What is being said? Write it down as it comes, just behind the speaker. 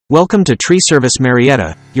Welcome to Tree Service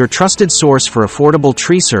Marietta, your trusted source for affordable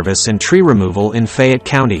tree service and tree removal in Fayette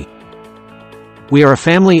County. We are a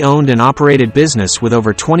family-owned and operated business with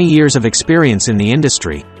over 20 years of experience in the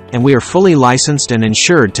industry, and we are fully licensed and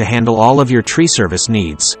insured to handle all of your tree service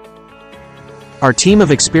needs. Our team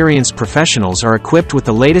of experienced professionals are equipped with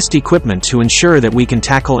the latest equipment to ensure that we can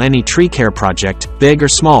tackle any tree care project, big or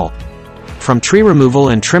small. From tree removal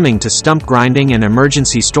and trimming to stump grinding and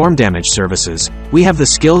emergency storm damage services, we have the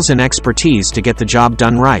skills and expertise to get the job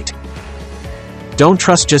done right. Don't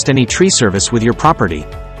trust just any tree service with your property.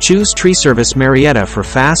 Choose Tree Service Marietta for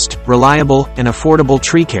fast, reliable, and affordable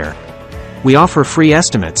tree care. We offer free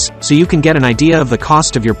estimates, so you can get an idea of the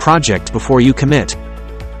cost of your project before you commit.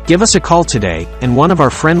 Give us a call today, and one of our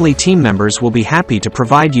friendly team members will be happy to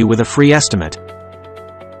provide you with a free estimate.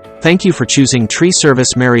 Thank you for choosing Tree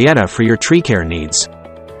Service Marietta for your tree care needs.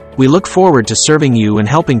 We look forward to serving you and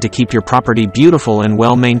helping to keep your property beautiful and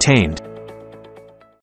well maintained.